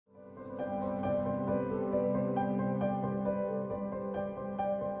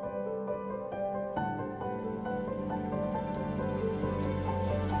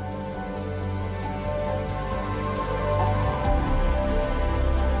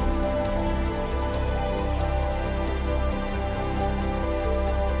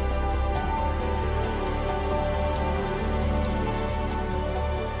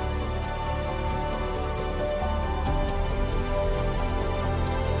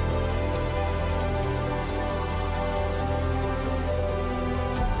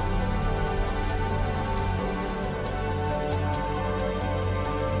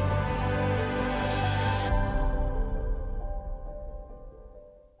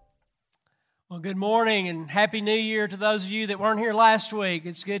Well, good morning and Happy New Year to those of you that weren't here last week.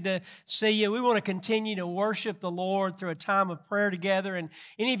 It's good to see you. We want to continue to worship the Lord through a time of prayer together. And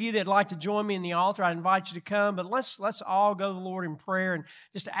any of you that'd like to join me in the altar, I invite you to come. But let's all go to the Lord in prayer and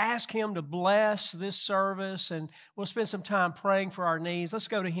just ask Him to bless this service. And we'll spend some time praying for our needs. Let's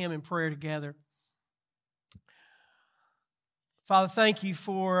go to Him in prayer together. Father, thank you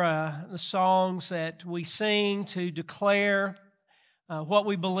for the songs that we sing to declare what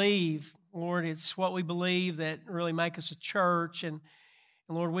we believe. Lord, it's what we believe that really make us a church. And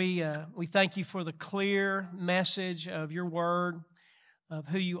Lord, we thank you for the clear message of your word, of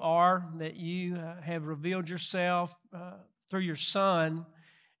who you are, that you have revealed yourself through your Son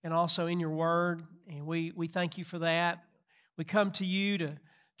and also in your word. And we thank you for that. We come to you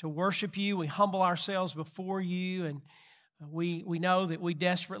to worship you. We humble ourselves before you. And we know that we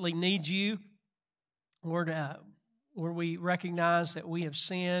desperately need you. Lord, where we recognize that we have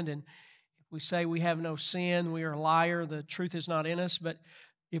sinned, and we say we have no sin, we are a liar, the truth is not in us. But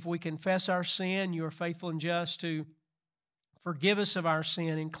if we confess our sin, you are faithful and just to forgive us of our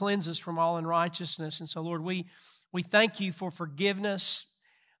sin and cleanse us from all unrighteousness. And so, Lord, we thank you for forgiveness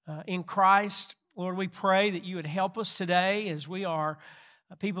in Christ. Lord, we pray that you would help us today as we are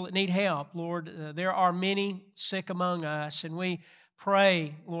people that need help. Lord, there are many sick among us, and we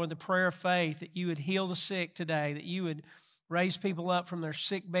pray, Lord, the prayer of faith that you would heal the sick today, that you would raise people up from their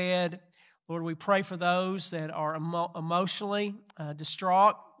sick bed. Lord, we pray for those that are emotionally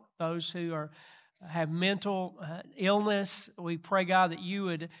distraught, those who have mental illness. We pray, God, that you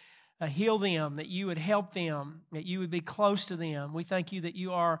would heal them, that you would help them, that you would be close to them. We thank you that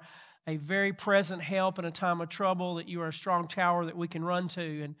you are a very present help in a time of trouble, that you are a strong tower that we can run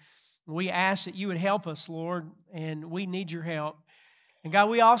to. And we ask that you would help us, Lord, and we need your help. And God,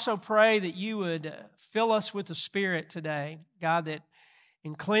 we also pray that you would fill us with the Spirit today, God, that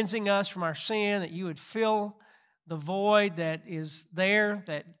in cleansing us from our sin, that you would fill the void that is there,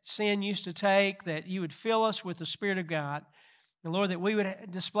 that sin used to take, that you would fill us with the Spirit of God. And Lord, that we would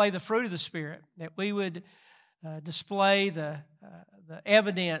display the fruit of the Spirit, that we would display the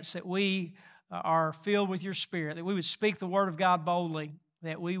evidence that we are filled with your Spirit, that we would speak the Word of God boldly,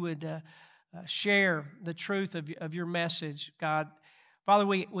 that we would share the truth of your message, God. Father,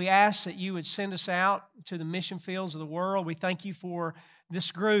 we ask that you would send us out to the mission fields of the world. We thank you for this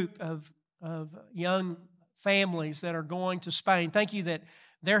group of young families that are going to Spain. Thank you that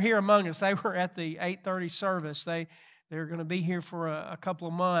they're here among us. They were at the 8:30 service. They're going to be here for a couple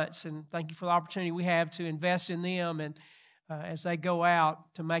of months, and thank you for the opportunity we have to invest in them and as they go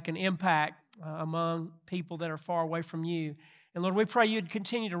out to make an impact among people that are far away from you. And Lord, we pray you'd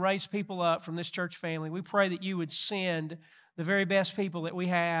continue to raise people up from this church family. We pray that you would send the very best people that we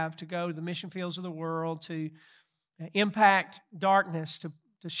have to go to the mission fields of the world, to impact darkness,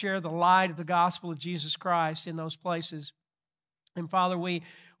 to share the light of the gospel of Jesus Christ in those places. And Father, we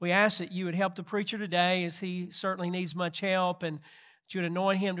ask that you would help the preacher today, as he certainly needs much help, and that you would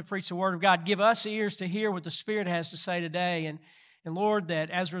anoint him to preach the Word of God. Give us ears to hear what the Spirit has to say today. And Lord, that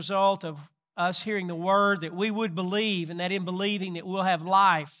as a result of us hearing the Word, that we would believe, and that in believing that we'll have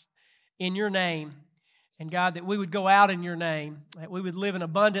life in your name. And God, that we would go out in your name, that we would live an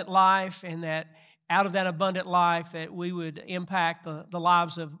abundant life, and that out of that abundant life that we would impact the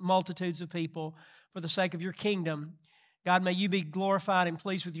lives of multitudes of people for the sake of your kingdom. God, may you be glorified and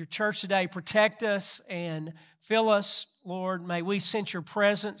pleased with your church today. Protect us and fill us, Lord. May we sense your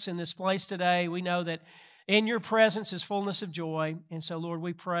presence in this place today. We know that in your presence is fullness of joy. And so, Lord,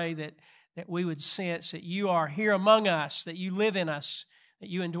 we pray that we would sense that you are here among us, that you live in us, that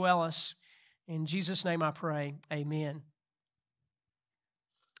you indwell us. In Jesus' name I pray, amen.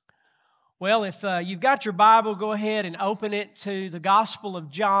 Well, if you've got your Bible, go ahead and open it to the Gospel of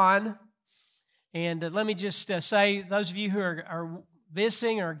John. And let me just say, those of you who are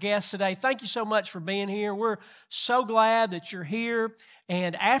visiting or guests today, thank you so much for being here. We're so glad that you're here.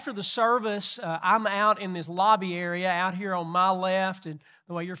 And after the service, I'm out in this lobby area out here on my left, and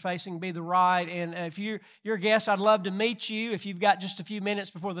the way you're facing be the right. And if you're a guest, I'd love to meet you if you've got just a few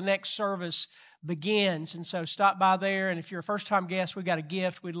minutes before the next service begins. And so stop by there. And if you're a first-time guest, we've got a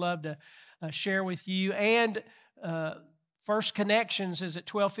gift we'd love to share with you. And First Connections is at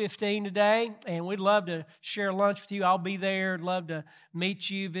 12:15 today, and we'd love to share lunch with you. I'll be there. I'd love to meet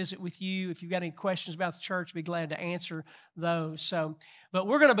you, visit with you. If you've got any questions about the church, I'd be glad to answer those. But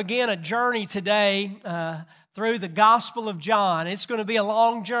we're going to begin a journey today through the Gospel of John. It's going to be a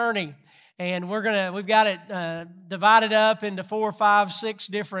long journey, and we've got it divided up into 4, 5, 6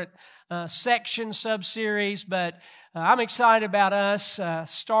 different sections, sub-series. But I'm excited about us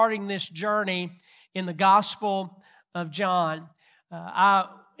starting this journey in the Gospel of John.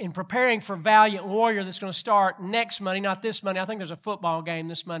 in preparing for Valiant Warrior that's going to start next Monday, not this Monday. I think there's a football game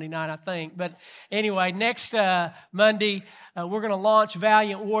this Monday night, I think. But anyway, next Monday, we're going to launch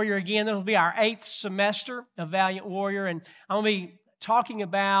Valiant Warrior again. This will be our 8th semester of Valiant Warrior. And I'm going to be talking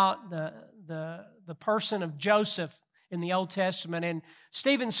about the person of Joseph in the Old Testament. And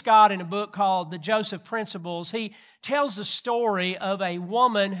Stephen Scott, in a book called The Joseph Principles, he tells the story of a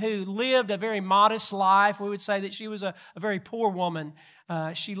woman who lived a very modest life. We would say that she was a very poor woman.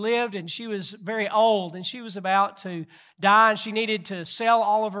 She lived and she was very old and she was about to die and she needed to sell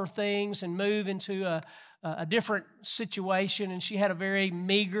all of her things and move into a different situation. And she had a very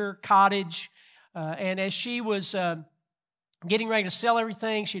meager cottage. And as she was getting ready to sell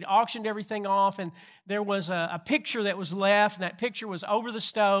everything, she'd auctioned everything off, and there was a picture that was left, and that picture was over the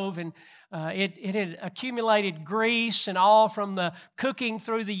stove, and it had accumulated grease and all from the cooking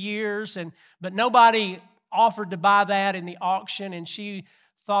through the years, but nobody offered to buy that in the auction, and she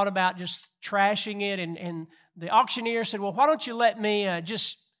thought about just trashing it, and the auctioneer said, well, why don't you let me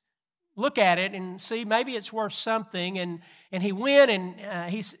just look at it and see, maybe it's worth something, and he went and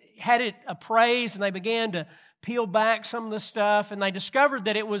he had it appraised, and they began to peel back some of the stuff, and they discovered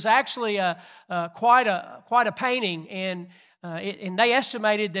that it was actually quite a painting, and they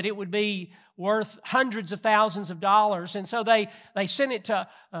estimated that it would be worth hundreds of thousands of dollars, and so they sent it to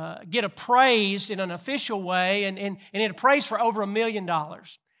get appraised in an official way, and it appraised for over $1 million.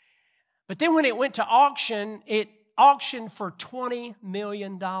 But then when it went to auction, it auctioned for $20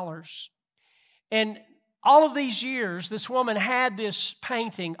 million. And all of these years, this woman had this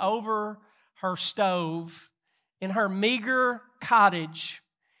painting over her stove in her meager cottage,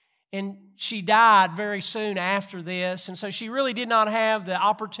 and she died very soon after this, and so she really did not have the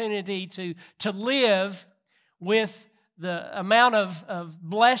opportunity to live with the amount of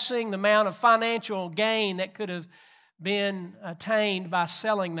blessing, the amount of financial gain that could have been attained by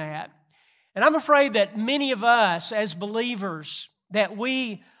selling that. And I'm afraid that many of us as believers, that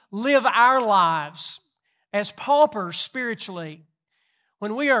we live our lives as paupers spiritually,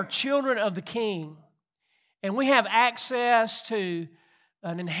 when we are children of the King, and we have access to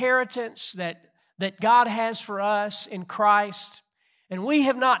an inheritance that God has for us in Christ, and we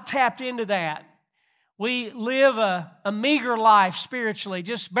have not tapped into that. We live a meager life spiritually,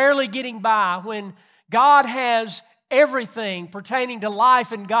 just barely getting by, when God has everything pertaining to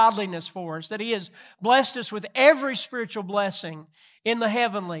life and godliness for us, that He has blessed us with every spiritual blessing in the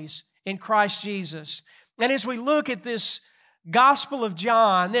heavenlies in Christ Jesus. And as we look at this Gospel of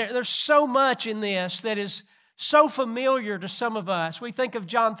John, there's so much in this that is so familiar to some of us. We think of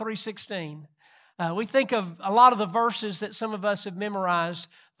John 3:16. We think of a lot of the verses that some of us have memorized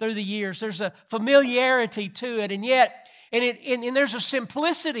through the years. There's a familiarity to it, and yet, and there's a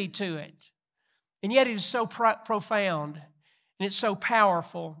simplicity to it, and yet it is so profound, and it's so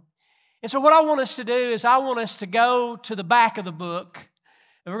powerful. And so what I want us to do is I want us to go to the back of the book,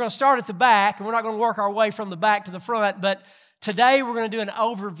 and we're going to start at the back, and we're not going to work our way from the back to the front, but today we're going to do an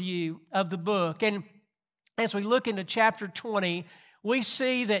overview of the book. And as we look into chapter 20, we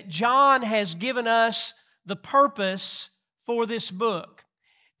see that John has given us the purpose for this book.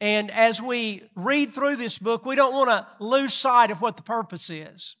 And as we read through this book, we don't want to lose sight of what the purpose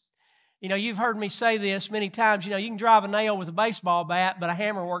is. You know, you've heard me say this many times. You know, you can drive a nail with a baseball bat, but a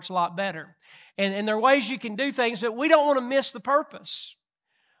hammer works a lot better. And there are ways you can do things, but we don't want to miss the purpose.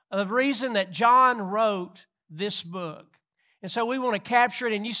 The reason that John wrote this book. And so we want to capture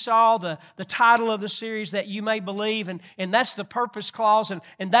it, and you saw the title of the series, That You May Believe, and that's the purpose clause,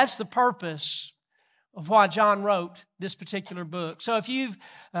 and that's the purpose of why John wrote this particular book. So if you've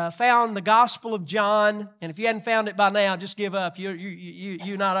found the Gospel of John, and if you hadn't found it by now, just give up.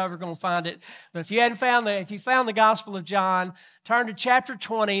 You're not ever going to find it. But if you found the Gospel of John, turn to chapter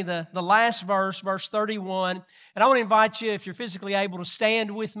 20, the last verse 31. And I want to invite you, if you're physically able, to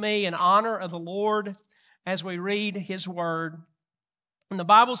stand with me in honor of the Lord as we read His Word. And the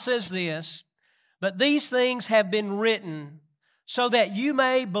Bible says this, "But these things have been written so that you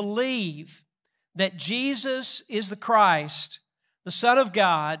may believe that Jesus is the Christ, the Son of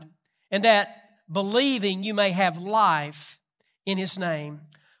God, and that believing you may have life in His name."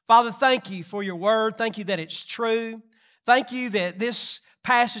 Father, thank You for Your Word. Thank You that it's true. Thank You that this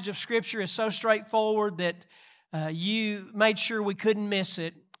passage of Scripture is so straightforward that You made sure we couldn't miss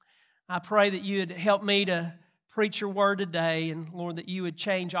it. I pray that You'd help me to preach Your Word today, and Lord, that You would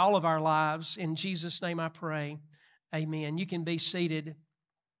change all of our lives. In Jesus' name I pray. Amen. You can be seated.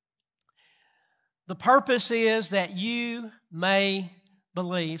 The purpose is that you may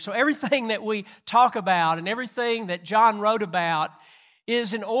believe. So everything that we talk about and everything that John wrote about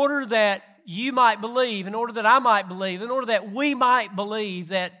is in order that you might believe, in order that I might believe, in order that we might believe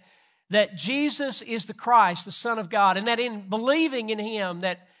that Jesus is the Christ, the Son of God, and that in believing in Him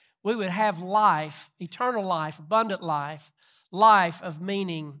that we would have life, eternal life, abundant life, life of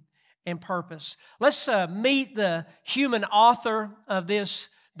meaning and purpose. Let's meet the human author of this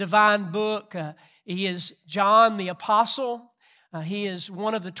divine book. He is John the Apostle. He is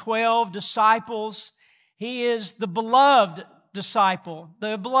one of the 12 disciples. He is the beloved disciple,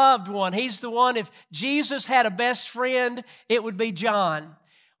 the beloved one. He's the one, if Jesus had a best friend, it would be John.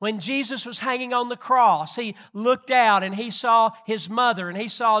 When Jesus was hanging on the cross, he looked out and he saw his mother and he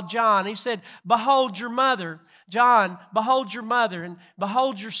saw John. He said, "Behold your mother." John, "Behold your mother," and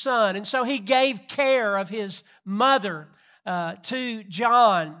 "Behold your son." And so he gave care of his mother to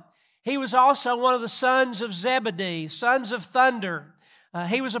John. He was also one of the sons of Zebedee, sons of thunder.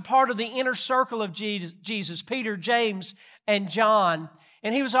 He was a part of the inner circle of Jesus, Peter, James, and John.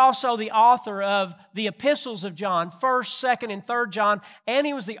 And he was also the author of the epistles of John, 1st, 2nd, and 3rd John, and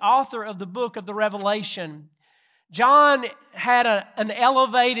he was the author of the book of the Revelation. John had an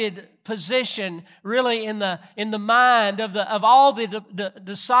elevated position, really, in the mind of all the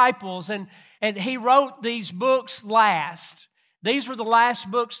disciples, and he wrote these books last. These were the last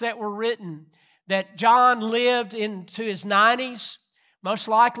books that were written. That John lived into his 90s. Most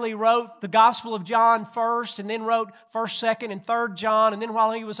likely wrote the Gospel of John first, and then wrote 1st, 2nd, and 3rd John. And then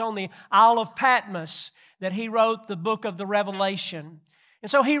while he was on the Isle of Patmos, that he wrote the book of the Revelation.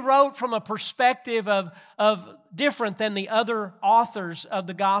 And so he wrote from a perspective of different than the other authors of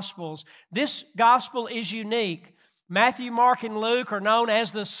the Gospels. This Gospel is unique. Matthew, Mark, and Luke are known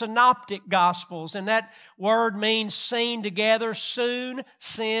as the Synoptic Gospels, and that word means seen together. Soon,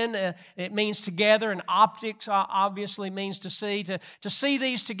 sin, it means together, and optics obviously means to see. To see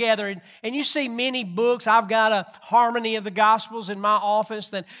these together, and you see many books. I've got a Harmony of the Gospels in my office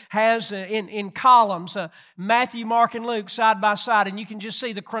that has in columns Matthew, Mark, and Luke side by side, and you can just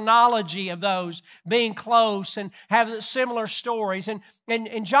see the chronology of those being close and have similar stories.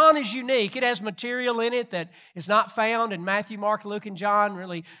 And John is unique. It has material in it that is not found in Matthew, Mark, Luke, and John,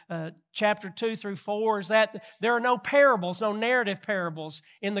 really chapter 2 through 4, is that there are no parables, no narrative parables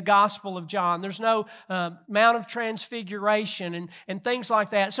in the Gospel of John. There's no Mount of Transfiguration and things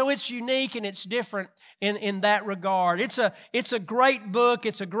like that. So it's unique and it's different in that regard. It's a great book.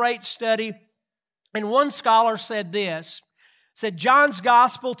 It's a great study. And one scholar said this, said, John's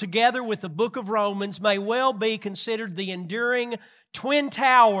Gospel, together with the book of Romans, may well be considered the enduring twin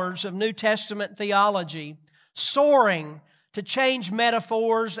towers of New Testament theology, soaring to change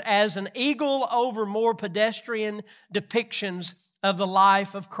metaphors as an eagle over more pedestrian depictions of the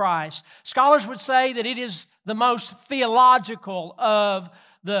life of Christ. Scholars would say that it is the most theological of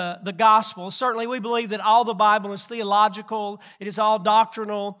the Gospels. Certainly we believe that all the Bible is theological. It is all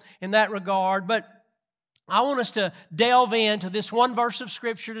doctrinal in that regard. But I want us to delve into this one verse of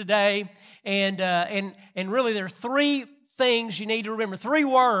Scripture today. And really there are three things you need to remember. 3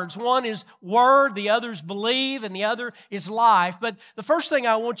 words. One is word, the other is believe, and the other is life. But the first thing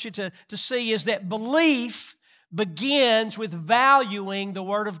I want you to see is that belief begins with valuing the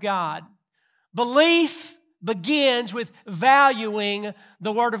Word of God. Belief begins with valuing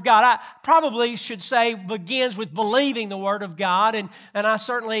the Word of God. I probably should say begins with believing the Word of God, and I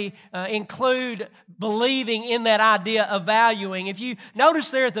certainly include believing in that idea of valuing. If you notice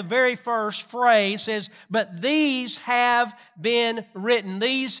there at the very first phrase, says, but these have been written.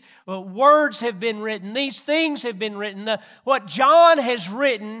 These words have been written. These things have been written. What John has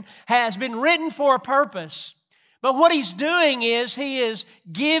been written for a purpose. But what he's doing is he is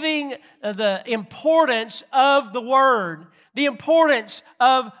giving the importance of the Word, the importance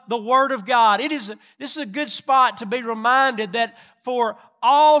of the Word of God. This is a good spot to be reminded that for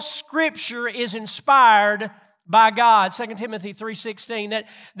all Scripture is inspired by God. 2 Timothy 3:16,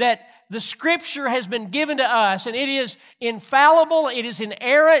 that the Scripture has been given to us, and it is infallible, it is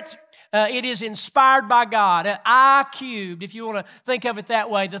inerrant, it is inspired by God. I cubed, if you want to think of it that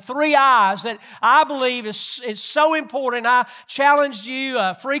way. The 3 I's that I believe is so important. I challenged you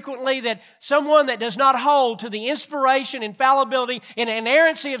frequently that someone that does not hold to the inspiration, infallibility, and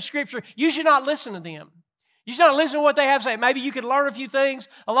inerrancy of Scripture, you should not listen to them. You should not listen to what they have to say. Maybe you could learn a few things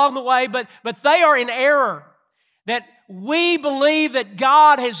along the way, but they are in error. That we believe that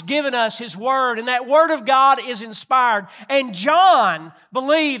God has given us His Word, and that Word of God is inspired. And John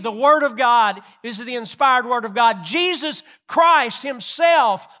believed the Word of God is the inspired Word of God. Jesus Christ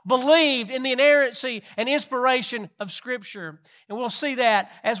Himself believed in the inerrancy and inspiration of Scripture. And we'll see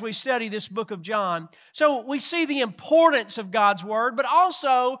that as we study this book of John. So we see the importance of God's Word, but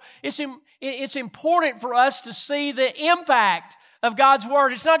also it's important for us to see the impact of God's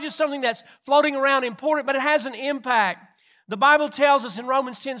Word. It's not just something that's floating around important, but it has an impact. The Bible tells us in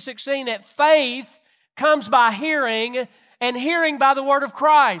Romans 10:16 that faith comes by hearing, and hearing by the Word of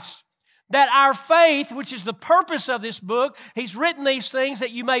Christ. That our faith, which is the purpose of this book, He's written these things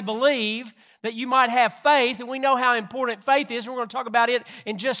that you may believe, that you might have faith, and we know how important faith is. We're going to talk about it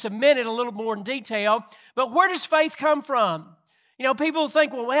in just a minute, a little more in detail. But where does faith come from? You know, people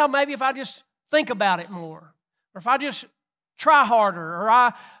think, well, maybe if I just think about it more, or if I just try harder, or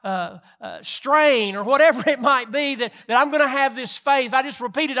I strain, or whatever it might be, that I'm going to have this faith. If I just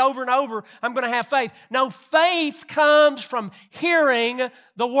repeat it over and over, I'm going to have faith. No, faith comes from hearing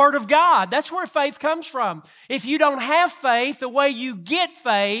the Word of God. That's where faith comes from. If you don't have faith, the way you get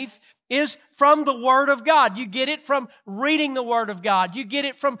faith is from the Word of God. You get it from reading the Word of God. You get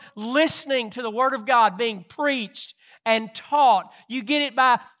it from listening to the Word of God being preached and taught. You get it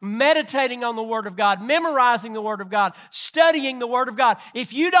by meditating on the Word of God, memorizing the Word of God, studying the Word of God.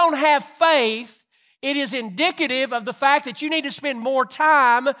 If you don't have faith, it is indicative of the fact that you need to spend more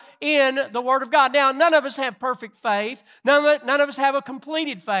time in the Word of God. Now, none of us have perfect faith. None of us have a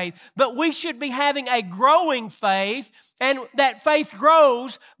completed faith. But we should be having a growing faith, and that faith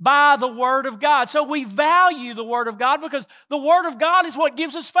grows by the Word of God. So we value the Word of God because the Word of God is what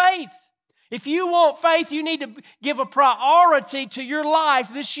gives us faith. If you want faith, you need to give a priority to your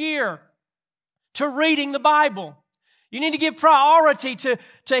life this year to reading the Bible. You need to give priority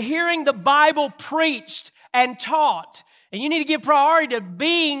to hearing the Bible preached and taught. And you need to give priority to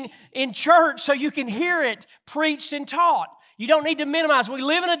being in church so you can hear it preached and taught. You don't need to minimize. We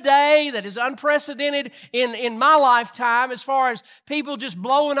live in a day that is unprecedented in my lifetime as far as people just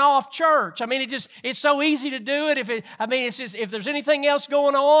blowing off church. I mean, it's so easy to do it. If there's anything else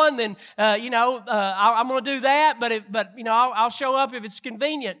going on, then I'm going to do that. But I'll show up if it's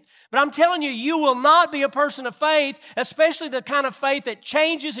convenient. But I'm telling you, you will not be a person of faith, especially the kind of faith that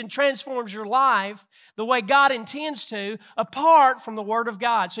changes and transforms your life the way God intends to, apart from the Word of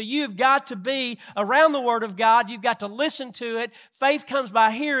God. So you've got to be around the Word of God. You've got to listen to it. Faith comes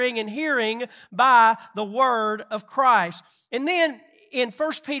by hearing, and hearing by the Word of Christ. And then in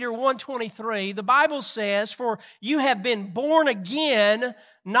 1 Peter 1:23, the Bible says, "For you have been born again,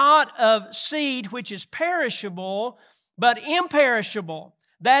 not of seed which is perishable, but imperishable.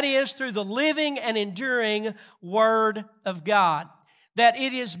 That is, through the living and enduring Word of God." That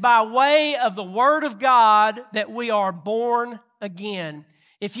it is by way of the Word of God that we are born again.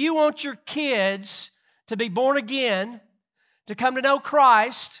 If you want your kids to be born again, to come to know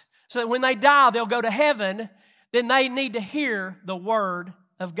Christ, so that when they die they'll go to heaven, then they need to hear the Word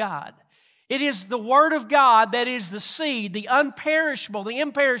of God. It is the Word of God that is the seed, the unperishable, the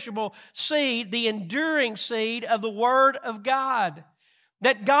imperishable seed, the enduring seed of the Word of God.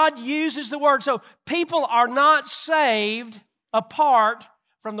 That God uses the Word. So people are not saved apart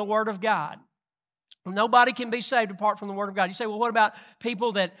from the Word of God. Nobody can be saved apart from the Word of God. You say, well, what about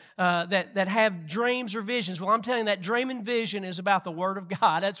people that have dreams or visions? Well, I'm telling you, that dream and vision is about the Word of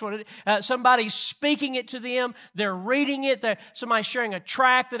God. That's what it is. Somebody's speaking it to them. They're reading it. Somebody's sharing a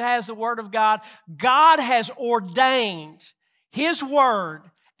tract that has the Word of God. God has ordained His Word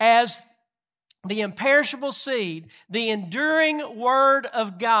as the imperishable seed, the enduring Word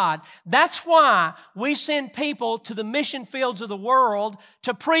of God. That's why we send people to the mission fields of the world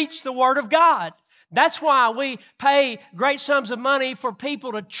to preach the Word of God. That's why we pay great sums of money for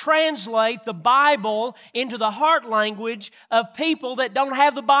people to translate the Bible into the heart language of people that don't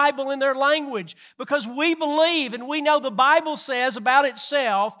have the Bible in their language. Because we believe and we know the Bible says about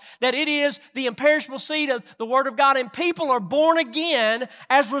itself that it is the imperishable seed of the Word of God, and people are born again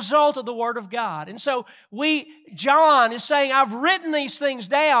as a result of the Word of God. And so John is saying, I've written these things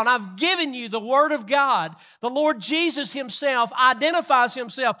down. I've given you the Word of God. The Lord Jesus Himself identifies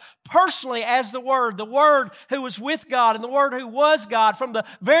Himself personally as the Word who was with God and the Word who was God from the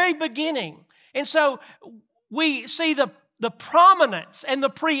very beginning. And so we see the prominence and the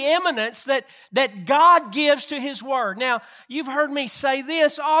preeminence that God gives to His Word. Now, you've heard me say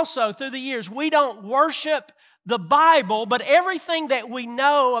this also through the years. We don't worship the Bible, but everything that we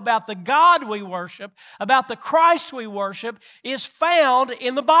know about the God we worship, about the Christ we worship, is found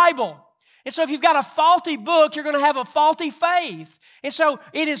in the Bible. And so if you've got a faulty book, you're going to have a faulty faith. And so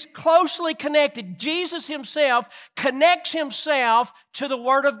it is closely connected. Jesus Himself connects Himself to the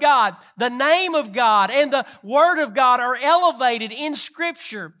Word of God. The name of God and the Word of God are elevated in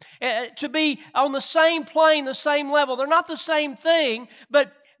Scripture to be on the same plane, the same level. They're not the same thing,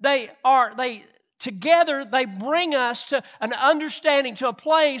 but together they bring us to an understanding, to a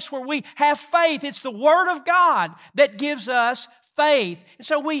place where we have faith. It's the Word of God that gives us faith. And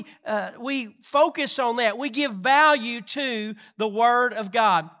so we focus on that. We give value to the Word of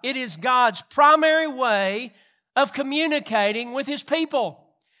God. It is God's primary way of communicating with His people.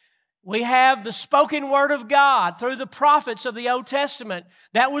 We have the spoken Word of God through the prophets of the Old Testament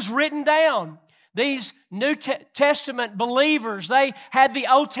that was written down. These New Testament believers, they had the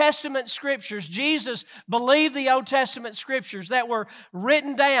Old Testament Scriptures. Jesus believed the Old Testament Scriptures that were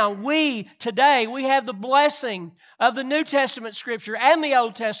written down. Today, we have the blessing of the New Testament Scripture and the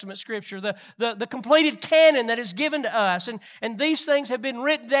Old Testament Scripture, the completed canon that is given to us. And these things have been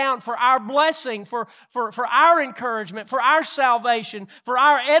written down for our blessing, for our encouragement, for our salvation, for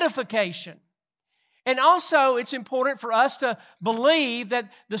our edification. And also, it's important for us to believe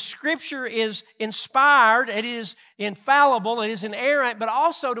that the Scripture is inspired, it is infallible, it is inerrant, but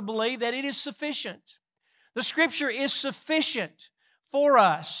also to believe that it is sufficient. The Scripture is sufficient for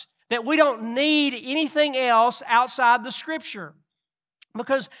us, that we don't need anything else outside the Scripture.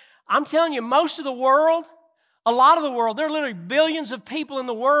 Because I'm telling you, most of the world, a lot of the world, there are literally billions of people in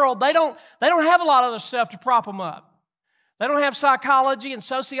the world, they don't have a lot of other stuff to prop them up. They don't have psychology and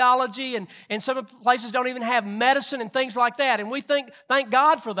sociology, and some places don't even have medicine and things like that. And we thank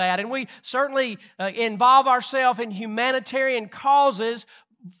God for that. And we certainly involve ourselves in humanitarian causes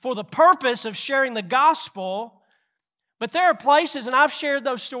for the purpose of sharing the gospel. But there are places, and I've shared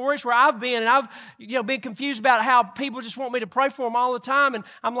those stories where I've been, and I've been confused about how people just want me to pray for them all the time. And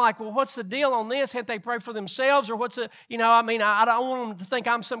I'm like, well, what's the deal on this? Can't they pray for themselves? Or I don't want them to think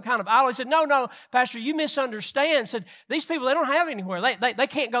I'm some kind of idol. He said, no, Pastor, you misunderstand. Said, these people, they don't have anywhere. They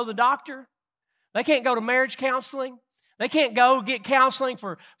can't go to the doctor. They can't go to marriage counseling. They can't go get counseling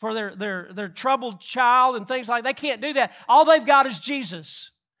for their troubled child and things like that. They can't do that. All they've got is Jesus.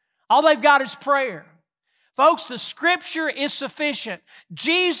 All they've got is prayer. Folks, the Scripture is sufficient.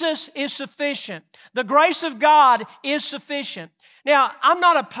 Jesus is sufficient. The grace of God is sufficient. Now, I'm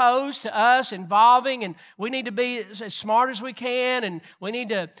not opposed to us involving, and we need to be as smart as we can, and we need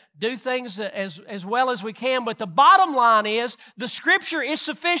to do things as well as we can. But the bottom line is the Scripture is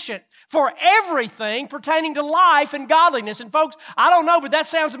sufficient for everything pertaining to life and godliness. And folks, I don't know, but that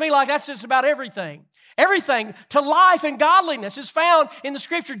sounds to me like that's just about everything. Everything to life and godliness is found in the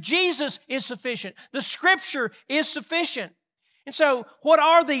Scripture. Jesus is sufficient. The Scripture is sufficient. And so, what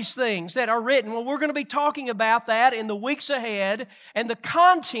are these things that are written? Well, we're going to be talking about that in the weeks ahead, and the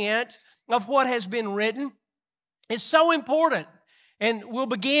content of what has been written is so important. And we'll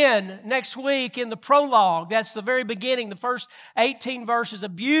begin next week in the prologue. That's the very beginning, the first 18 verses, a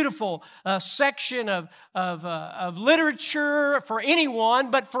beautiful section of literature for anyone,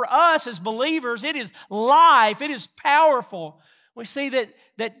 but for us as believers, it is life, it is powerful. We see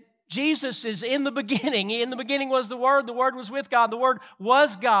that Jesus is in the beginning. In the beginning was the Word was with God, the Word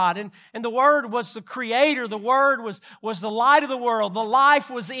was God, and the Word was the Creator, the Word was the light of the world, the life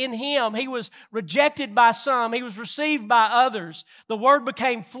was in Him. He was rejected by some, He was received by others. The Word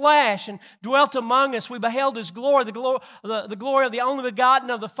became flesh and dwelt among us. We beheld His glory, the glory of the only begotten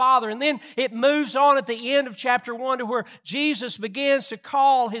of the Father. And then it moves on at the end of chapter 1 to where Jesus begins to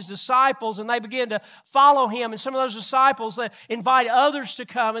call His disciples, and they begin to follow Him. And some of those disciples invite others to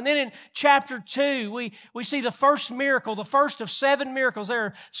come. And then in chapter 2, we see the first miracle, the first of 7 miracles. There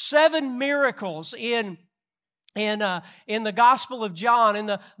are 7 miracles in the Gospel of John,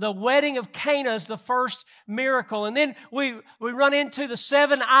 and the wedding of Cana is the first miracle. And then we run into the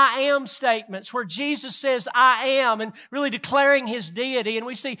 7 I am statements where Jesus says, I am, and really declaring His deity. And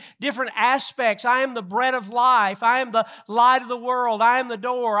we see different aspects. I am the bread of life. I am the light of the world. I am the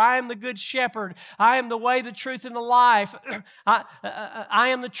door. I am the good shepherd. I am the way, the truth, and the life. I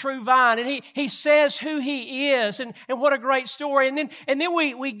am the true vine. And he says who He is, and what a great story. And then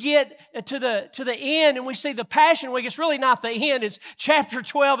we get to the end, and we see the Passion Week. It's really not the end. It's chapter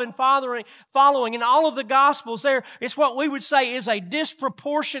 12 and following. In all of the Gospels there, it's what we would say is a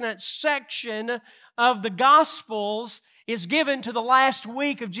disproportionate section of the Gospels is given to the last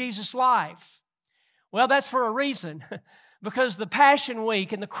week of Jesus' life. Well, that's for a reason. Because the Passion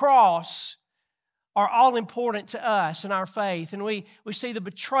Week and the cross are all important to us in our faith. And we see the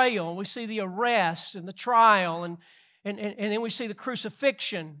betrayal, and we see the arrest and the trial, and then we see the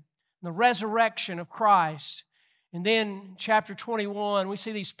crucifixion and the resurrection of Christ. And then chapter 21, we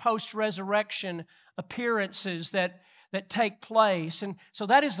see these post-resurrection appearances that take place. And so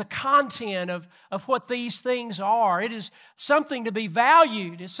that is the content of what these things are. It is something to be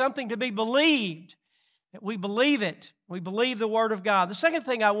valued. It's something to be believed. That we believe it. We believe the Word of God. The second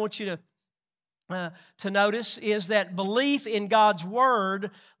thing I want you to notice is that belief in God's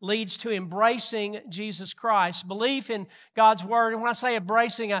Word leads to embracing Jesus Christ. Belief in God's Word, and when I say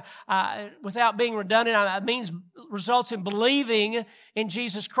embracing, without being redundant, it means results in believing in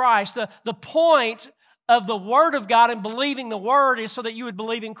Jesus Christ. The point of the Word of God and believing the Word is so that you would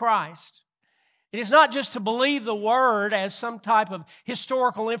believe in Christ. It is not just to believe the Word as some type of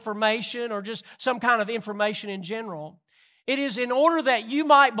historical information or just some kind of information in general. It is in order that you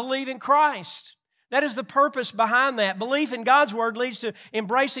might believe in Christ. That is the purpose behind that. Belief in God's Word leads to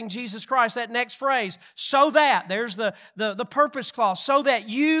embracing Jesus Christ. That next phrase, so that, there's the purpose clause, so that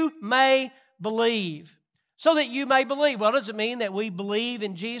you may believe. So that you may believe. Well, does it mean that we believe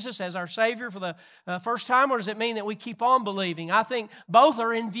in Jesus as our Savior for the first time, or does it mean that we keep on believing? I think both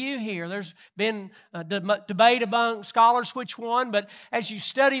are in view here. There's been a debate among scholars which one, but as you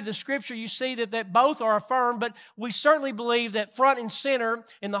study the Scripture, you see that both are affirmed, but we certainly believe that front and center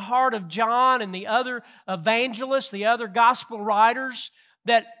in the heart of John and the other evangelists, the other gospel writers,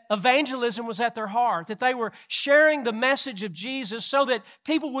 that evangelism was at their heart, that they were sharing the message of Jesus so that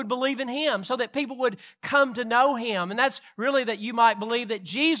people would believe in Him, so that people would come to know Him. And that's really that you might believe that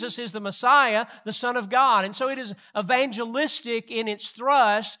Jesus is the Messiah, the Son of God. And so it is evangelistic in its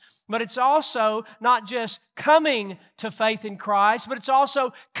thrust, but it's also not just coming to faith in Christ, but it's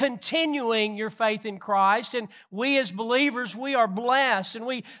also continuing your faith in Christ. And we as believers, we are blessed and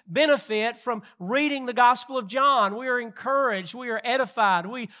we benefit from reading the Gospel of John. We are encouraged, we are edified,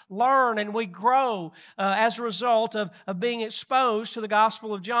 we learn and we grow as a result of being exposed to the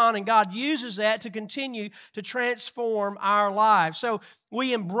Gospel of John, and God uses that to continue to transform our lives. So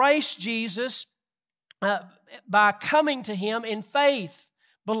we embrace Jesus by coming to Him in faith,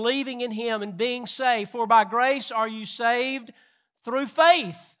 believing in Him and being saved. For by grace are you saved through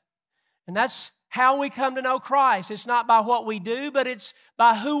faith. And that's how we come to know Christ. It's not by what we do, but it's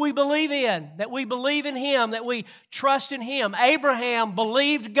by who we believe in, that we believe in Him, that we trust in Him. Abraham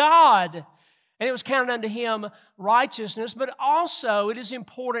believed God, and it was counted unto him righteousness. But also it is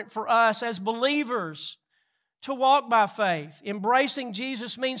important for us as believers to walk by faith. Embracing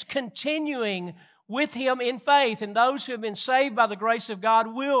Jesus means continuing with Him in faith, and those who have been saved by the grace of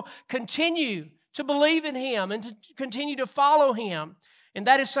God will continue to believe in Him and to continue to follow Him, and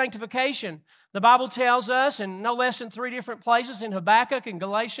that is sanctification. The Bible tells us in no less than 3 different places, in Habakkuk and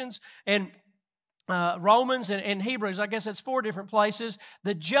Galatians and Romans and Hebrews, I guess that's 4 different places,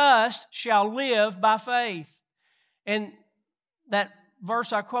 the just shall live by faith. And that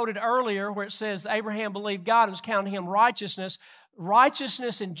verse I quoted earlier where it says Abraham believed God and was counted to him righteousness,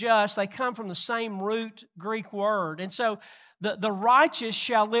 righteousness and just, they come from the same root Greek word. And so the righteous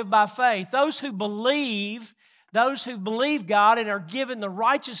shall live by faith. Those who believe God and are given the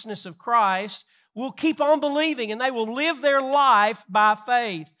righteousness of Christ will keep on believing, and they will live their life by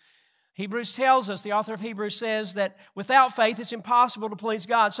faith. Hebrews tells us, the author of Hebrews says that without faith it's impossible to please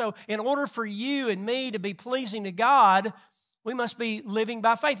God. So in order for you and me to be pleasing to God, we must be living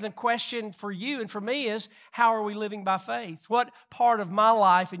by faith. The question for you and for me is, how are we living by faith? What part of my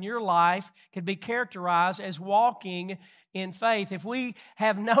life and your life could be characterized as walking in faith? If we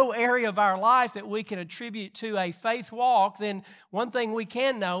have no area of our life that we can attribute to a faith walk, then one thing we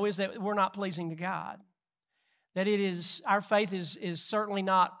can know is that we're not pleasing to God. That our faith is certainly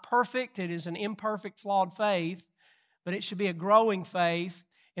not perfect. It is an imperfect, flawed faith, but it should be a growing faith,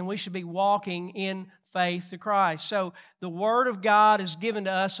 and we should be walking in faith to Christ. So the Word of God is given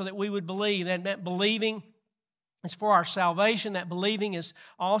to us so that we would believe. And that believing is for our salvation. That believing is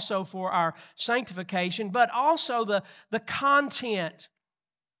also for our sanctification. But also the content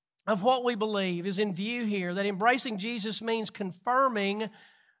of what we believe is in view here. That embracing Jesus means confirming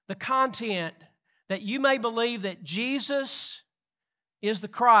the content, that you may believe that Jesus is the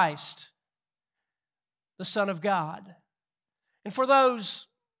Christ, the Son of God. And for those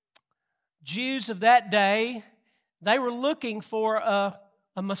Jews of that day, they were looking for a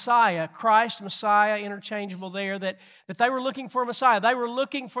Messiah, Christ, Messiah, interchangeable there, that they were looking for a Messiah. They were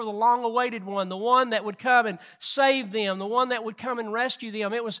looking for the long-awaited one, the one that would come and save them, the one that would come and rescue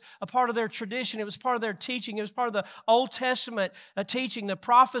them. It was a part of their tradition. It was part of their teaching. It was part of the Old Testament teaching, the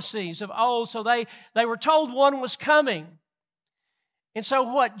prophecies of old. So they were told one was coming. And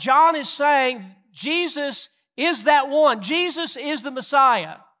so what John is saying, Jesus is that one. Jesus is the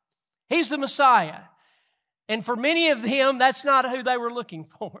Messiah. He's the Messiah. And for many of them, that's not who they were looking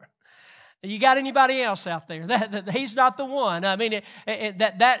for. You got anybody else out there? He's not the one. I mean,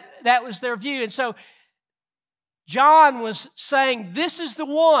 that was their view. And so John was saying, this is the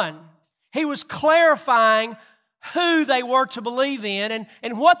one. He was clarifying who they were to believe in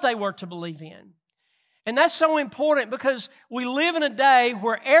and what they were to believe in. And that's so important because we live in a day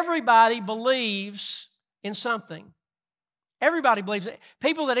where everybody believes in something. Everybody believes it.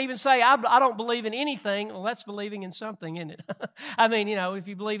 People that even say, I don't believe in anything, well, that's believing in something, isn't it? I mean, if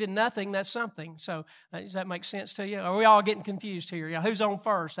you believe in nothing, that's something. So does that make sense to you? Are we all getting confused here? Who's on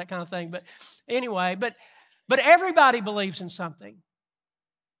first? That kind of thing. But anyway, but everybody believes in something.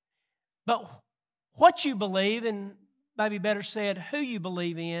 But what you believe, and maybe better said, who you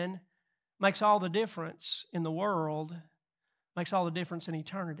believe in, makes all the difference in the world, makes all the difference in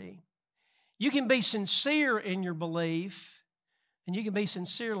eternity. You can be sincere in your belief, and you can be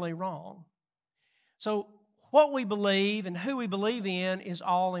sincerely wrong. So what we believe and who we believe in is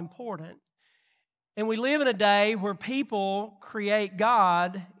all important. And we live in a day where people create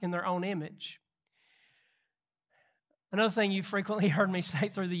God in their own image. Another thing you've frequently heard me say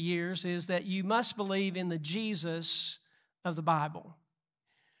through the years is that you must believe in the Jesus of the Bible.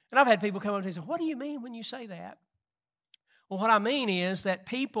 And I've had people come up to me and say, what do you mean when you say that? Well, what I mean is that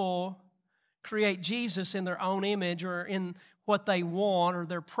people create Jesus in their own image or in what they want or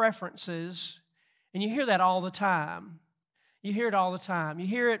their preferences. And you hear that all the time. You hear it all the time. You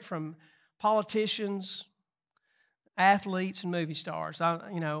hear it from politicians, athletes, and movie stars.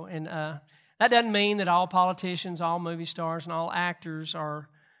 That doesn't mean that all politicians, all movie stars, and all actors are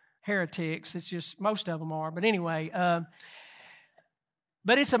heretics. It's just most of them are. But anyway,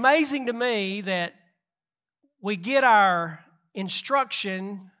 but it's amazing to me that we get our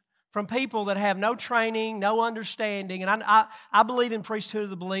instruction from people that have no training, no understanding. And I believe in priesthood of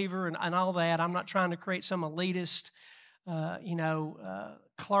the believer and all that. I'm not trying to create some elitist,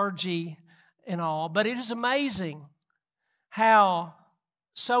 clergy and all. But it is amazing how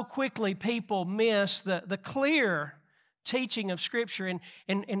so quickly people miss the clear teaching of Scripture.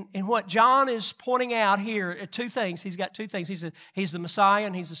 And what John is pointing out here are two things. He's got two things. He's the Messiah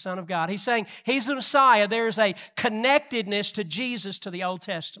and He's the Son of God. He's saying He's the Messiah. There's a connectedness to Jesus to the Old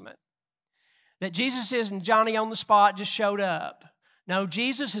Testament. That Jesus isn't Johnny on the spot, just showed up. No,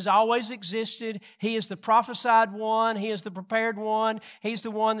 Jesus has always existed. He is the prophesied one. He is the prepared one. He's the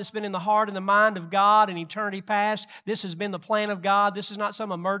one that's been in the heart and the mind of God in eternity past. This has been the plan of God. This is not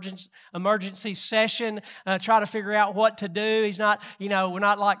some emergency session, try to figure out what to do. He's not, we're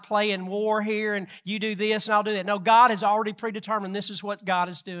not like playing war here and you do this and I'll do that. No, God has already predetermined this is what God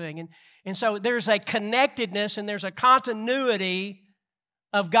is doing. And so there's a connectedness and there's a continuity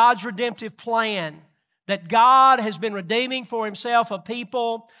of God's redemptive plan. That God has been redeeming for Himself a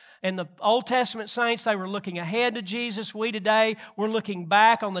people. And the Old Testament saints, they were looking ahead to Jesus. We today, we're looking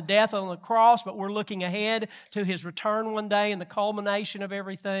back on the death on the cross, but we're looking ahead to His return one day and the culmination of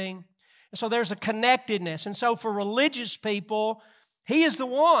everything. And so there's a connectedness. And so for religious people, He is the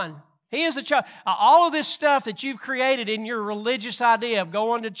one. He is the child. All of this stuff that you've created in your religious idea of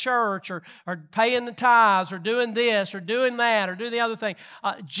going to church or paying the tithes or doing this or doing that or doing the other thing.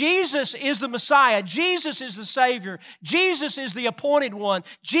 Jesus is the Messiah. Jesus is the Savior. Jesus is the appointed one.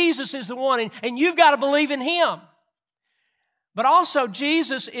 Jesus is the one. And you've got to believe in Him. But also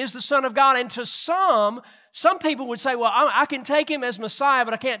Jesus is the Son of God. And to some people would say, well, I can take Him as Messiah,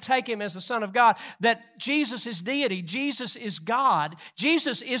 but I can't take Him as the Son of God. That Jesus is deity. Jesus is God.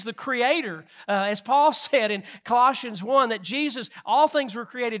 Jesus is the Creator. As Paul said in Colossians 1, that Jesus, all things were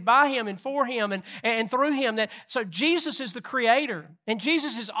created by Him and for Him and through Him. So Jesus is the Creator. And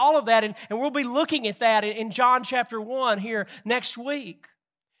Jesus is all of that. And we'll be looking at that in John chapter 1 here next week.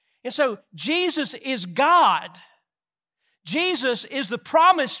 And so Jesus is God. Jesus is the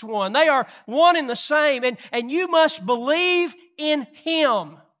promised one. They are one and the same. And you must believe in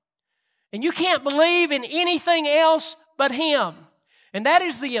Him. And you can't believe in anything else but Him. And that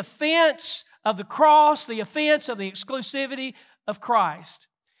is the offense of the cross, the offense of the exclusivity of Christ.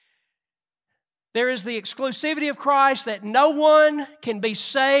 There is the exclusivity of Christ that no one can be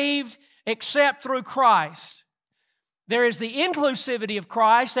saved except through Christ. There is the inclusivity of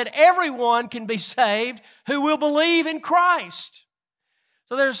Christ that everyone can be saved who will believe in Christ.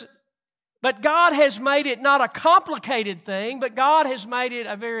 But God has made it not a complicated thing, but God has made it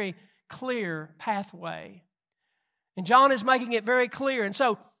a very clear pathway. And John is making it very clear. And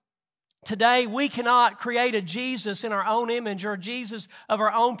so today we cannot create a Jesus in our own image or a Jesus of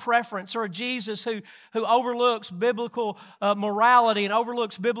our own preference or a Jesus who overlooks biblical morality and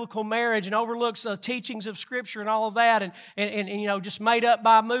overlooks biblical marriage and overlooks teachings of Scripture and all of that and just made up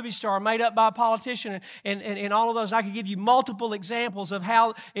by a movie star, made up by a politician and all of those. I could give you multiple examples of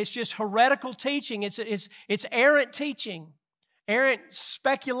how it's just heretical teaching. It's errant teaching, errant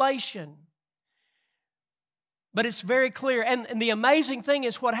speculation. But it's very clear. And the amazing thing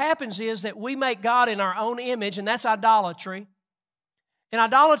is what happens is that we make God in our own image, and that's idolatry. And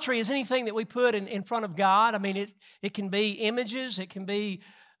idolatry is anything that we put in front of God. I mean, it can be images, it can be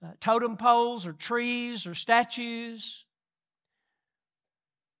totem poles or trees or statues,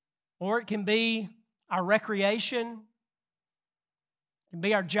 or it can be our recreation, it can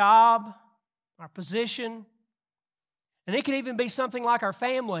be our job, our position, and it can even be something like our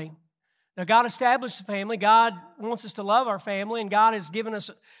family. Now, God established the family. God wants us to love our family, and God has given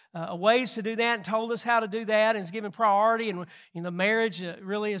us ways to do that and told us how to do that, and has given priority. And marriage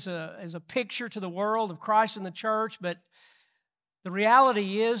really is a picture to the world of Christ and the church. But the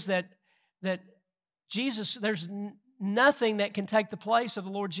reality is that Jesus, there's nothing that can take the place of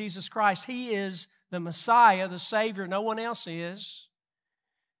the Lord Jesus Christ. He is the Messiah, the Savior. No one else is.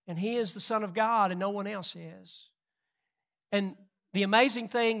 And He is the Son of God, and no one else is. And the amazing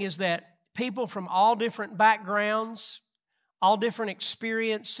thing is that people from all different backgrounds, all different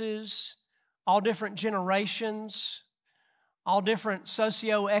experiences, all different generations, all different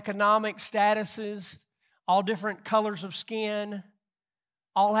socioeconomic statuses, all different colors of skin,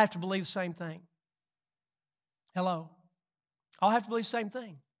 all have to believe the same thing. Hello? All have to believe the same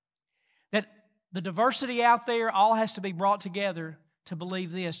thing. That the diversity out there all has to be brought together to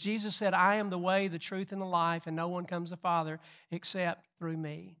believe this. Jesus said, I am the way, the truth, and the life, and no one comes to the Father except through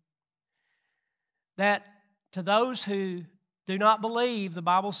me. That to those who do not believe, the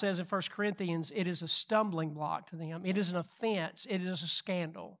Bible says in 1 Corinthians, it is a stumbling block to them. It is an offense. It is a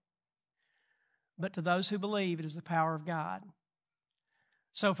scandal. But to those who believe, it is the power of God.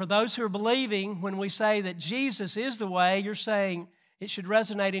 So for those who are believing, when we say that Jesus is the way, you're saying it should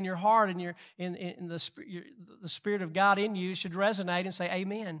resonate in your heart, and in the Spirit of God in you should resonate and say,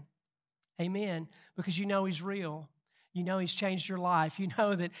 amen, amen, because you know He's real. You know He's changed your life. You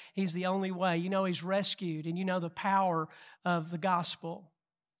know that He's the only way. You know He's rescued, and you know the power of the gospel.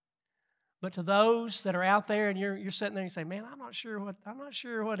 But to those that are out there and you're sitting there and you say, man, I'm not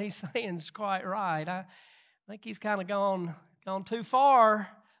sure what he's saying is quite right. I think he's kind of gone too far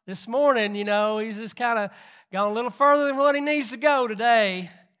this morning, He's just kind of gone a little further than what he needs to go today.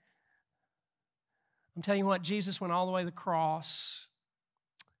 I'm telling you what, Jesus went all the way to the cross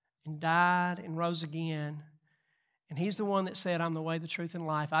and died and rose again. And He's the one that said, I'm the way, the truth, and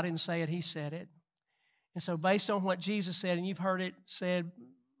life. I didn't say it, He said it. And so based on what Jesus said, and you've heard it said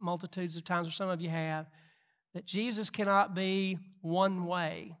multitudes of times, or some of you have, that Jesus cannot be one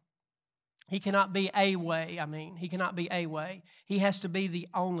way. He cannot be a way, He cannot be a way. He has to be the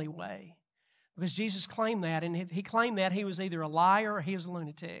only way. Because Jesus claimed that, and He claimed that He was either a liar or He was a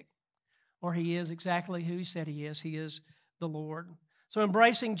lunatic, or He is exactly who He said He is. He is the Lord. So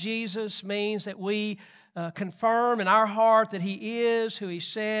embracing Jesus means that we confirm in our heart that He is who He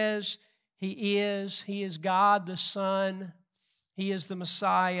says He is. He is God the Son. He is the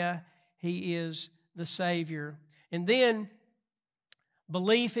Messiah. He is the Savior. And then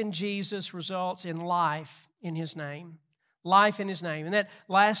belief in Jesus results in life in His name. Life in His name. And that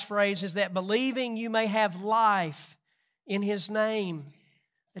last phrase is that believing you may have life in His name,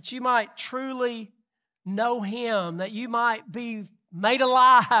 that you might truly know Him, that you might be made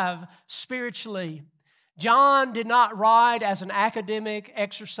alive spiritually. John did not write as an academic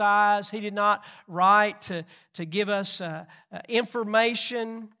exercise. He did not write to give us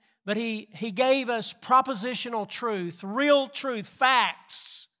information, but he gave us propositional truth, real truth,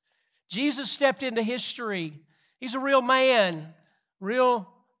 facts. Jesus stepped into history. He's a real man, real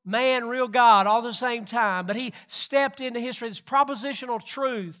God, all at the same time. But He stepped into history. It's propositional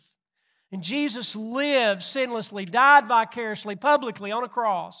truth. And Jesus lived sinlessly, died vicariously, publicly on a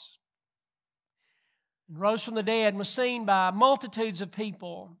cross, and rose from the dead and was seen by multitudes of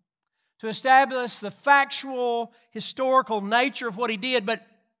people to establish the factual, historical nature of what He did. But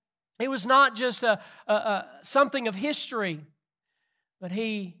it was not just something of history, but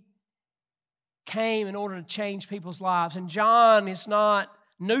He came in order to change people's lives. And John is not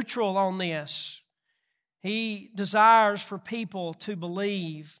neutral on this. He desires for people to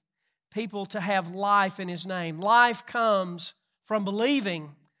believe, people to have life in His name. Life comes from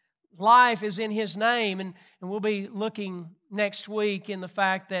believing. Life is in His name. And we'll be looking next week in the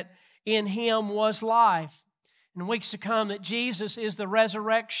fact that in Him was life. In weeks to come, that Jesus is the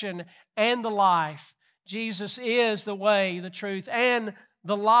resurrection and the life. Jesus is the way, the truth, and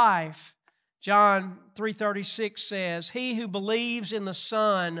the life. John 3:36 says, He who believes in the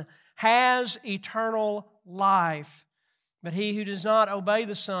Son has eternal life. But he who does not obey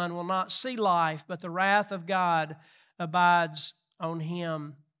the Son will not see life, but the wrath of God abides on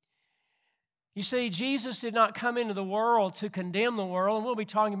him. You see, Jesus did not come into the world to condemn the world, and we'll be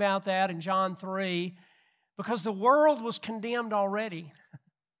talking about that in John 3, because the world was condemned already.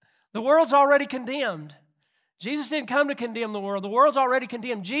 The world's already condemned. Jesus didn't come to condemn the world. The world's already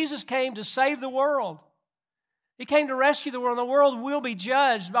condemned. Jesus came to save the world. He came to rescue the world. The world will be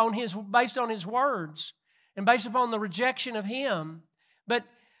judged based on His words and based upon the rejection of Him. But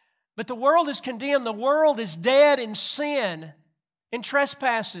the world is condemned. The world is dead in sin and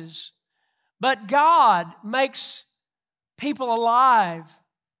trespasses. But God makes people alive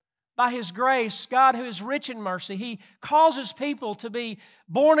by His grace. God, who is rich in mercy, He causes people to be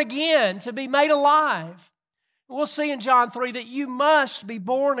born again, to be made alive. We'll see in John 3 that you must be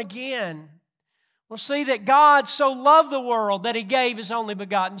born again. We'll see that God so loved the world that He gave His only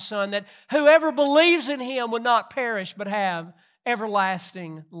begotten Son, that whoever believes in Him would not perish but have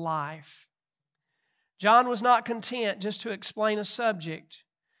everlasting life. John was not content just to explain a subject,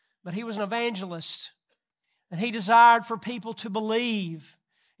 but he was an evangelist, and he desired for people to believe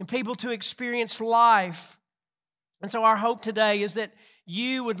and people to experience life. And so our hope today is that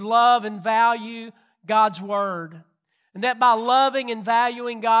you would love and value God's Word, and that by loving and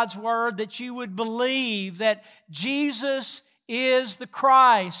valuing God's Word, that you would believe that Jesus is the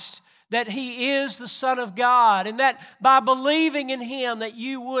Christ, that He is the Son of God, and that by believing in Him that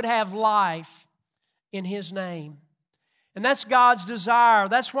you would have life in His name. And that's God's desire.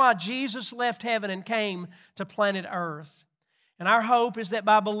 That's why Jesus left heaven and came to planet Earth. And our hope is that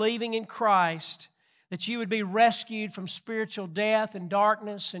by believing in Christ, that you would be rescued from spiritual death and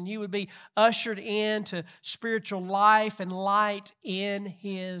darkness, and you would be ushered into spiritual life and light in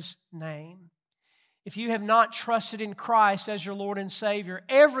His name. If you have not trusted in Christ as your Lord and Savior,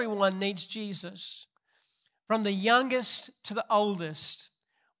 everyone needs Jesus. From the youngest to the oldest,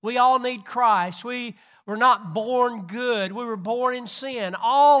 we all need Christ. We were not born good. We were born in sin.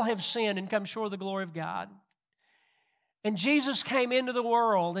 All have sinned and come short of the glory of God. And Jesus came into the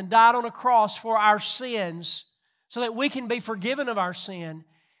world and died on a cross for our sins so that we can be forgiven of our sin.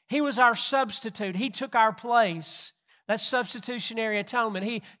 He was our substitute. He took our place. That's substitutionary atonement.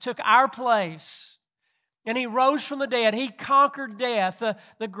 He took our place. And He rose from the dead. He conquered death,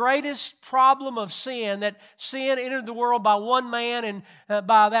 the greatest problem of sin, that sin entered the world by one man, and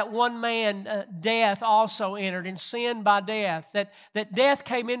by that one man, death also entered, and sin by death, that death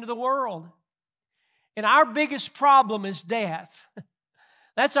came into the world. And our biggest problem is death.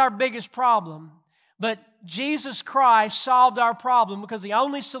 That's our biggest problem. But Jesus Christ solved our problem, because the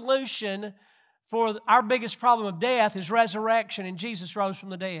only solution for our biggest problem of death is resurrection, and Jesus rose from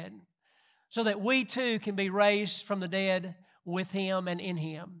the dead, so that we too can be raised from the dead with Him and in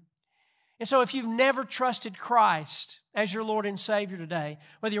Him. And so if you've never trusted Christ as your Lord and Savior today,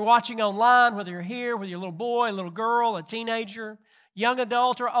 whether you're watching online, whether you're here, whether you're a little boy, a little girl, a teenager, young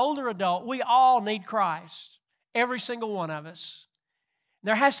adult, or older adult, we all need Christ, every single one of us.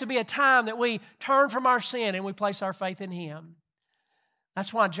 There has to be a time that we turn from our sin and we place our faith in Him.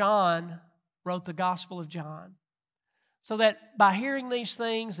 That's why John wrote the Gospel of John, so that by hearing these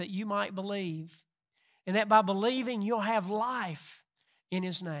things that you might believe, and that by believing you'll have life in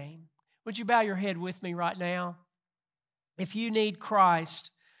His name. Would you bow your head with me right now? If you need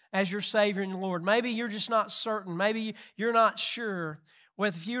Christ as your Savior and Lord, maybe you're just not certain, maybe you're not sure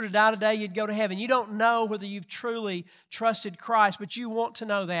whether if you were to die today you'd go to heaven. You don't know whether you've truly trusted Christ, but you want to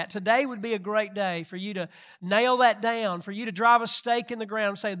know that. Today would be a great day for you to nail that down, for you to drive a stake in the ground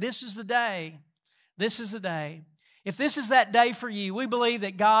and say, this is the day. This is the day. If this is that day for you, we believe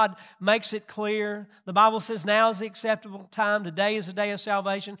that God makes it clear. The Bible says now is the acceptable time. Today is the day of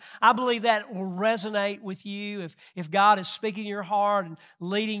salvation. I believe that will resonate with you if God is speaking to your heart and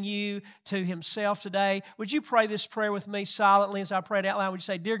leading you to Himself today. Would you pray this prayer with me silently as I pray it out loud? Would you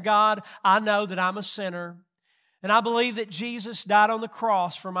say, Dear God, I know that I'm a sinner, and I believe that Jesus died on the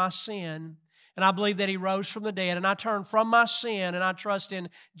cross for my sin. And I believe that He rose from the dead. And I turn from my sin and I trust in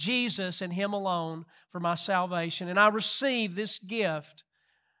Jesus and Him alone for my salvation. And I receive this gift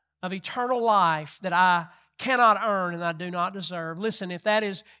of eternal life that I cannot earn and I do not deserve. Listen, if that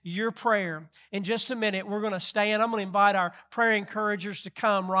is your prayer, in just a minute we're going to stand. I'm going to invite our prayer encouragers to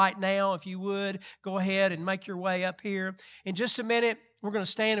come right now. If you would, go ahead and make your way up here. In just a minute, we're going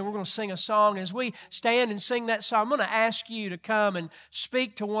to stand and we're going to sing a song. As we stand and sing that song, I'm going to ask you to come and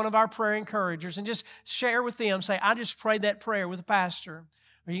speak to one of our prayer encouragers and just share with them. Say, I just prayed that prayer with a pastor.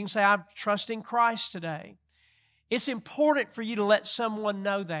 Or you can say, I'm trusting Christ today. It's important for you to let someone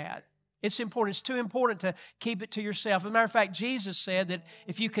know that. It's important. It's too important to keep it to yourself. As a matter of fact, Jesus said that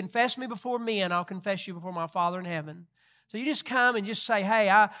if you confess me before men, I'll confess you before my Father in heaven. So you just come and just say, hey,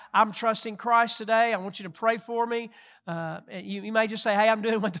 I'm trusting Christ today. I want you to pray for me. You may just say, hey, I'm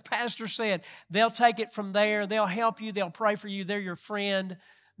doing what the pastor said. They'll take it from there. They'll help you. They'll pray for you. They're your friend.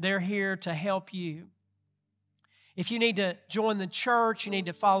 They're here to help you. If you need to join the church, you need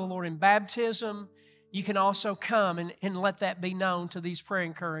to follow the Lord in baptism, you can also come and let that be known to these prayer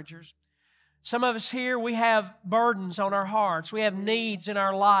encouragers. Some of us here, we have burdens on our hearts. We have needs in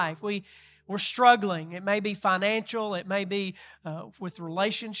our life. We're struggling. It may be financial. It may be with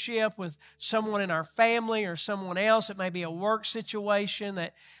relationship with someone in our family or someone else. It may be a work situation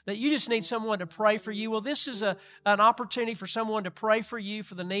that you just need someone to pray for you. Well, this is an opportunity for someone to pray for you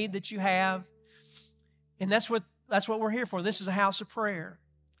for the need that you have. And that's what we're here for. This is a house of prayer.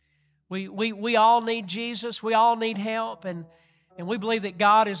 We all need Jesus. We all need help. And we believe that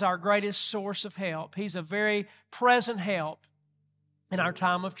God is our greatest source of help. He's a very present help in our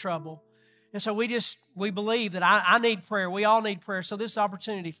time of trouble. And so we believe that I need prayer. We all need prayer. So this is an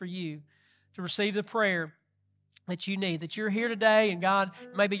opportunity for you to receive the prayer that you need, that you're here today and God,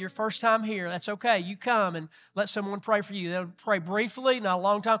 maybe your first time here. That's okay. You come and let someone pray for you. They'll pray briefly, not a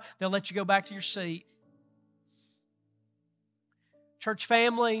long time. They'll let you go back to your seat. Church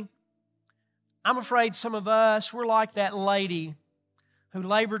family, I'm afraid some of us, we're like that lady who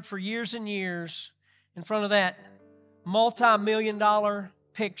labored for years and years in front of that multi-million-dollar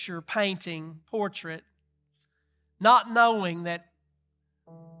picture, painting, portrait, not knowing that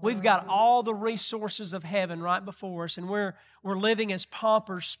we've got all the resources of heaven right before us, and we're living as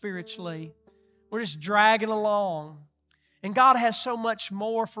paupers spiritually. We're just dragging along. And God has so much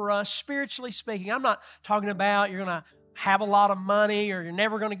more for us, spiritually speaking. I'm not talking about you're going to have a lot of money or you're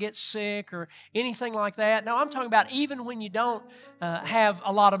never going to get sick or anything like that. No, I'm talking about even when you don't have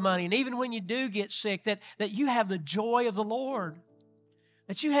a lot of money and even when you do get sick, that you have the joy of the Lord,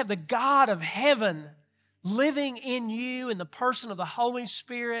 that you have the God of heaven living in you in the person of the Holy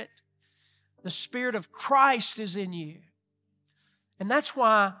Spirit. The Spirit of Christ is in you. And that's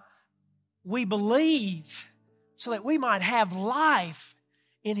why we believe, so that we might have life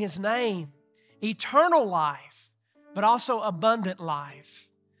in His name, eternal life, but also abundant life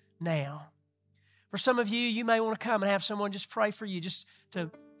now. For some of you, you may want to come and have someone just pray for you, just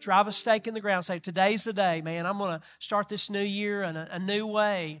to drive a stake in the ground. Say, today's the day, man. I'm going to start this new year in a new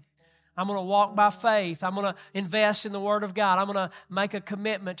way. I'm going to walk by faith. I'm going to invest in the Word of God. I'm going to make a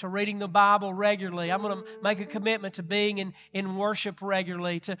commitment to reading the Bible regularly. I'm going to make a commitment to being in worship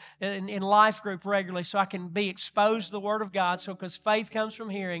regularly, in life group regularly, so I can be exposed to the Word of God. So, because faith comes from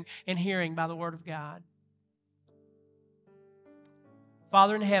hearing, and hearing by the Word of God.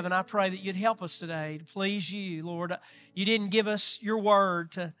 Father in heaven, I pray that you'd help us today to please you, Lord. You didn't give us your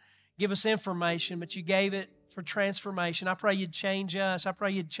word to give us information, but you gave it for transformation. I pray you'd change us. I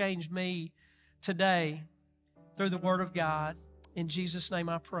pray you'd change me today through the word of God. In Jesus' name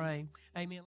I pray. Amen.